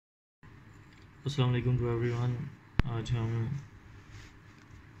अस्सलाम वालेकुम to everyone. आज हम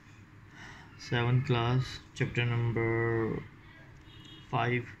 7th क्लास चैप्टर नंबर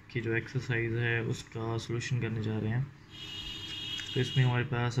 5 की जो एक्सरसाइज है उसका सॉल्यूशन करने जा रहे हैं। तो इसमें हमारे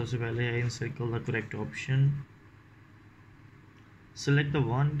पास सबसे पहले है encircle the correct option, select the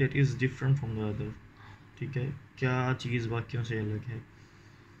one that is different from the other. ठीक है, क्या चीज़ बाकियों से अलग है?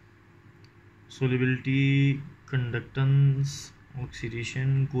 Solubility, conductance,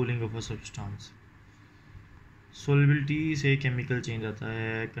 oxidation, cooling of a substance. Solubility से केमिकल चेंज आता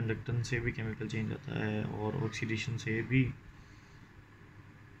है, कंडक्टेंस से भी केमिकल चेंज आता है और ऑक्सीडेशन से भी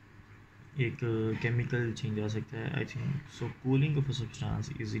एक केमिकल चेंज आ सकता है। I think so cooling of a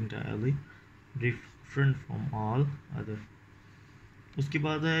substance is entirely different from all other. उसके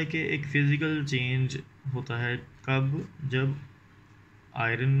बाद है कि एक फिज़िकल चेंज होता है कब? जब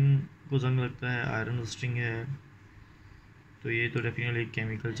आयरन को जंग लगता है, आयरन रस्टिंग है, तो ये तो डेफिनेटली एक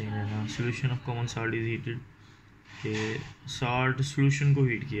केमिकल चेंज है ना। Solution of common salt is heated, कि साल्ट सोल्यूशन को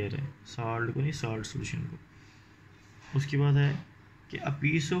हीट किया जाए, साल्ट को नहीं, साल्ट सोल्यूशन को। उसके बाद है कि a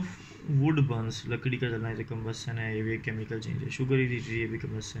piece of would Burns, लकड़ी का जलना जो कंबस्शन है, ये भी एक केमिकल चेंज है। शुगर इज हीटेड, ये भी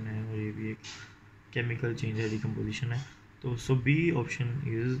कंबस्शन है और ये भी एक केमिकल चेंज है, डिकम्पोजिशन है। तो सो B option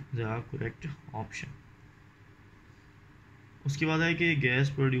is the correct option. उसके बाद है कि gas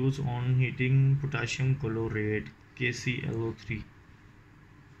produce on heating potassium chlorate KClO3,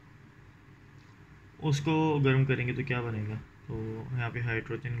 उसको गर्म करेंगे तो क्या बनेगा? तो यहाँ पे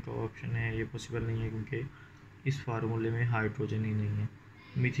हाइड्रोजन का ऑप्शन है, ये पॉसिबल नहीं है क्योंकि इस फार्मूले में हाइड्रोजन ही नहीं है।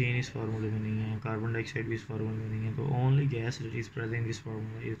 मीथेन इस फार्मूले में नहीं है, कार्बन डाइऑक्साइड भी इस फार्मूले में नहीं है। तो only gas that is present in this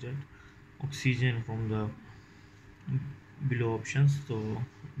formula is that oxygen from the below options. तो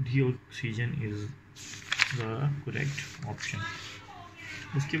D oxygen is the correct option.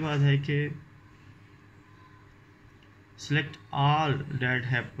 उसके बाद है कि select all that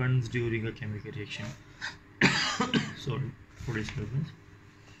happens during a chemical reaction. Sorry for disturbance.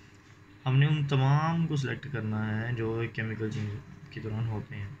 हमने उन तमाम को select करना है जो केमिकल चेंज के दौरान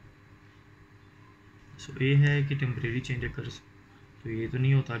होते हैं। सो ये है कि टेम्परेरी चेंज अकर्स, तो ये तो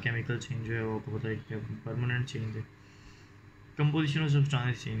नहीं होता। केमिकल चेंज जो है वो आपको पता है कि परमानेंट चेंज है। Composition of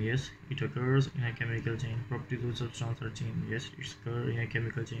substance change, yes it occurs in a chemical change. Properties of substance are change, yes it's occur in a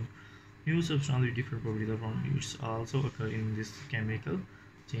chemical change. New substance with different properties from it's also occur in this chemical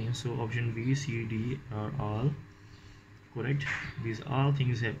change. So option B, C, D are all correct. These all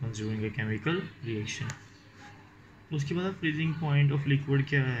things happen during a chemical reaction. उसके बाद freezing point of liquid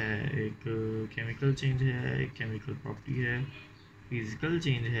क्या है? एक chemical change है, एक chemical property है, physical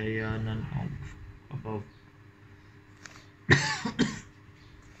change है या none of above.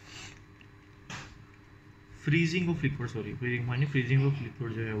 Freezing of liquid, sorry freezing point, freezing of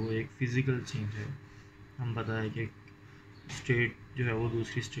liquid जो है वो एक फिजिकल चेंज है। हम पता है कि स्टेट जो है वो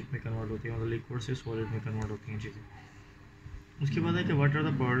दूसरी स्टेट में कन्वर्ट होती है, मतलब लिक्विड से सॉलिड में कन्वर्ट होती हैं चीज़ें। उसके बाद है कि what are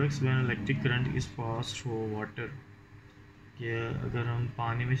the products when electric current is pass through water, कि अगर हम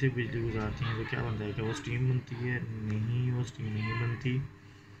पानी में से बिजली गुजारते हैं तो क्या बनता है? क्या वो स्टीम बनती है? नहीं, वो स्टीम नहीं बनती।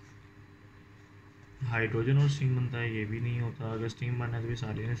 हाइड्रोजन और स्टीम बनता है, ये भी नहीं होता। अगर स्टीम बनना है तो भी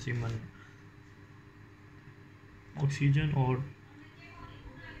सारे ने स्टीम बनना। ऑक्सीजन और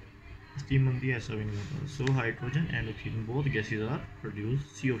स्टीम बनती है, ऐसा भी नहीं होता। So hydrogen and oxygen both gases are produce,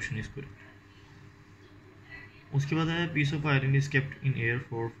 C option is correct. उसके बाद है piece of iron is kept in air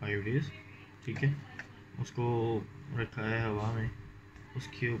for 5 days। ठीक है, उसको रखा है हवा में,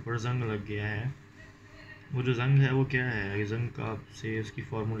 उसके ऊपर जंग लग गया है। वो जो जंग है वो क्या है? जंग का से उसकी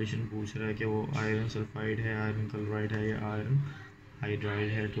फॉर्मुलेशन पूछ रहा है कि वो आयरन सल्फाइड है, आयरन क्लोराइड है या आयरन हाइड्राइड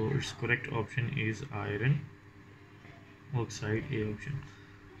है। तो it's correct option is iron oxide, A option.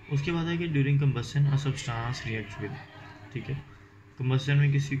 उसके बाद है कि during combustion a substance react with. ठीक है, कंबस्शन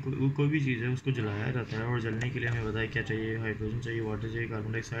में किसी को कोई भी चीज़ है उसको जलाया जाता है और जलने के लिए हमें पता है क्या चाहिए? हाइड्रोजन चाहिए, वाटर चाहिए,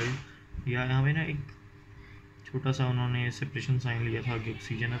 कार्बन डाइऑक्साइड, या हमें ना एक छोटा सा उन्होंने सेपरेशन साइन लिया था कि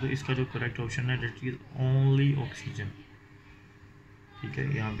ऑक्सीजन है। तो इसका जो करेक्ट ऑप्शन है डेट इज ओनली ऑक्सीजन। ठीक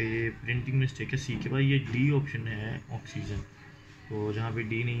है, यहाँ पे प्रिंटिंग मिस्टेक है, सी के बाद ये डी ऑप्शन है ऑक्सीजन। तो जहाँ पे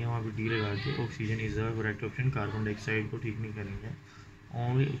डी नहीं है वहाँ पे डी लगा के oxygen is the correct option. Carbon dioxide को ठीक नहीं करेंगे,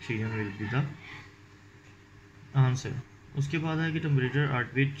 only oxygen will be the answer. उसके बाद है कि temperature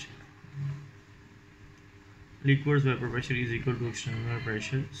at which liquids vapour pressure is equal to external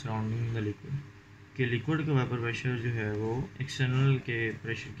pressure surrounding the liquid, कि लिक्विड का वेपर प्रेशर जो है वो एक्सटर्नल के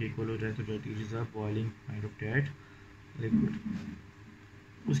प्रेशर के इक्वल हो जाए तो that is the boiling point of that liquid.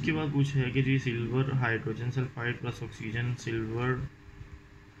 उसके बाद पूछा है कि G silver hydrogen sulphide plus oxygen, silver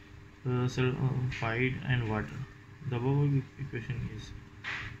sulphide and water, the equation is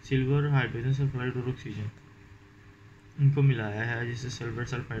silver hydrogen sulphide और ऑक्सीजन। इनको मिलाया है जिससे सिल्वर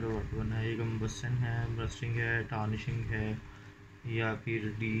सल्फाइड और वाटर बना है। ये कंबसन है, रस्टिंग है, टार्निशिंग है या फिर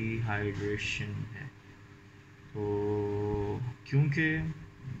डिहाइड्रेशन है। तो क्योंकि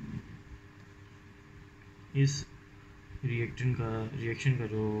इस रिएक्शन का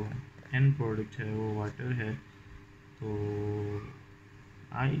जो एंड प्रोडक्ट है वो वाटर है, तो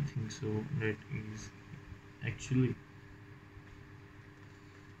I think so that is actually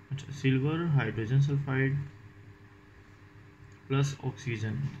अच्छा silver hydrogen sulphide plus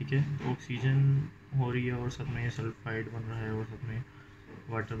oxygen. ठीक है, तो ऑक्सीजन हो रही है और साथ में सल्फाइड बन रहा है और साथ में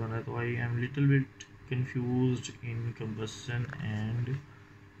वाटर बन रहा है। तो I am little bit confused in combustion and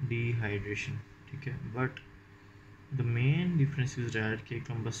dehydration. ठीक है, but the main difference is that कि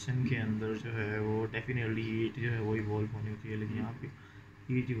कंबसन के अंदर जो है वो डेफिनेटली हीट जो है वो इवॉल्व होनी होती है, लेकिन यहाँ पे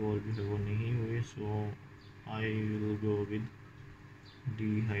हीट इवॉल्व जो है वो नहीं हुई। सो I will go with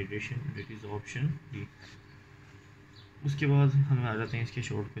dehydration, that is option D. उसके बाद हम आ जाते हैं इसके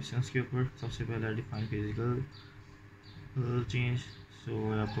शॉर्ट क्वेश्चंस के ऊपर। सबसे पहला डिफाइन फिजिकल चेंज,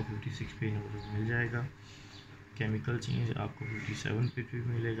 सो आपको 56 पेज नंबर मिल जाएगा। केमिकल चेंज आपको 57 पेज पे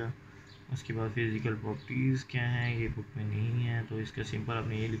मिलेगा। उसके बाद फिजिकल प्रॉपर्टीज़ क्या हैं, ये बुक में नहीं है, तो इसका सिंपल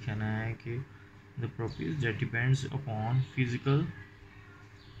आपने ये लिखाना है कि the properties that depends upon physical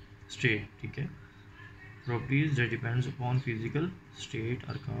state. ठीक है, properties that depends upon physical state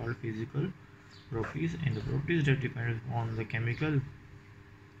are called physical properties, and the properties that depend on the chemical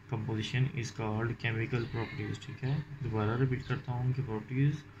composition is called chemical properties। ठीक है, दोबारा रिपीट करता हूँ कि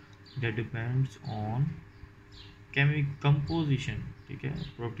properties that depends on composition। ठीक है,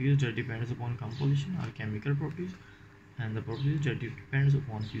 properties that depends upon composition are chemical properties, and the properties that depends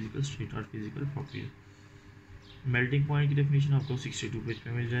upon physical state are physical properties। Melting point की definition आपको 62 पेज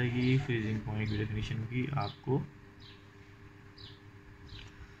पे मिल जाएगी। फ्रीजिंग पॉइंट की डेफिनेशन भी आपको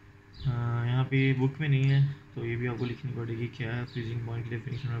यहाँ पे बुक में नहीं है, तो ये भी आपको लिखनी पड़ेगी क्या है फ्रीजिंग पॉइंट की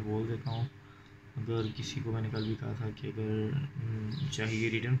डेफिनेशन। मैं बोल देता हूँ, अगर किसी को मैंने कल भी कहा था कि अगर चाहिए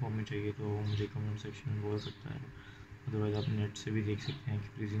रिटन फॉर्म में चाहिए तो मुझे कमेंट सेक्शन में बोल सकता है, अदरवाइज़ आप नेट से भी देख सकते हैं कि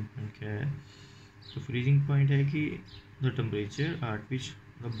फ्रीजिंग पॉइंट क्या है। तो फ्रीजिंग पॉइंट है कि the temperature at which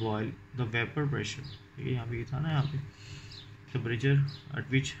the vapour pressure, ये यहाँ पे था ना, यहाँ पे temperature at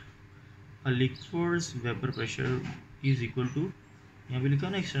which a liquids vapour pressure is equal to, यहाँ पे लिखा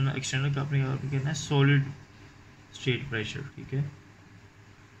ना एक्सटर्नल का आपने कहना है सॉलिड स्टेट प्रेशर। ठीक है,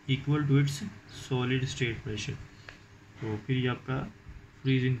 equal to it's solid state pressure. तो फिर ये आपका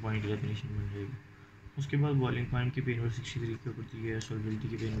फ्रीजिंग पॉइंट की डेफिनेशन बन जाएगी। उसके बाद बॉइलिंग पॉइंट की पेज नंबर 63 के ऊपर दी है, सॉल्युबिलिटी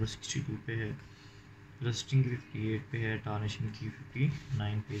की पेज नंबर 62 पे है, रस्टिंग की 58 पे है, टार्निशिंग की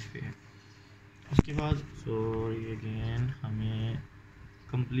 59 पेज पे है। उसके बाद सॉरी अगेन हमें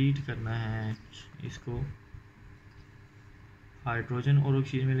कंप्लीट करना है इसको। हाइड्रोजन और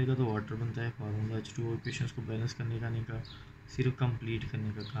ऑक्सीजन मिलेगा तो वाटर बनता है, फार्मूला H2O। क्वेश्चंस को बैलेंस करने का नहीं कहा, सिर्फ कंप्लीट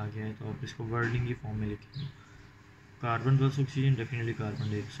करने का कहा गया है, तो आप इसको वर्डिंग की फॉर्म में लिखेंगे। Carbon plus oxygen definitely carbon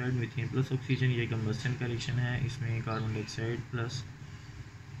dioxide, methane plus oxygen ये कंबस्टन का रिएक्शन है, इसमें carbon dioxide plus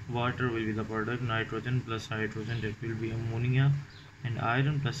water will be the product, nitrogen plus hydrogen that will be ammonia, and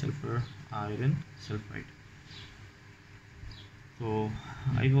iron plus sulphur iron sulphide. तो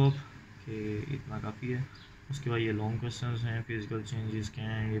I hope कि इतना काफ़ी है। उसके बाद ये लॉन्ग क्वेश्चंस हैं, फिजिकल चेंजेस क्या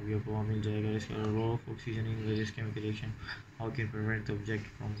हैं ये भी आपको मिल जाएगा। इसके अलावा role of oxygen in various chemical reaction, how can prevent the object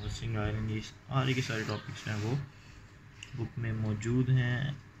from rusting iron, ये सारे के सारे टॉपिक्स हैं वो बुक में मौजूद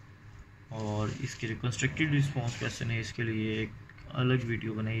हैं। और इसके जो कंस्ट्रक्टेड रिस्पॉन्स क्वेश्चन है इसके लिए एक अलग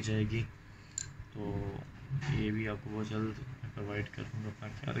वीडियो बनाई जाएगी, तो ये भी आपको बहुत जल्द प्रोवाइड कर दूँगा। अपना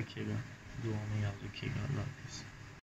ख्याल रखिएगा, दुआ में याद रखिएगा। अल्लाह हाफ़िज़।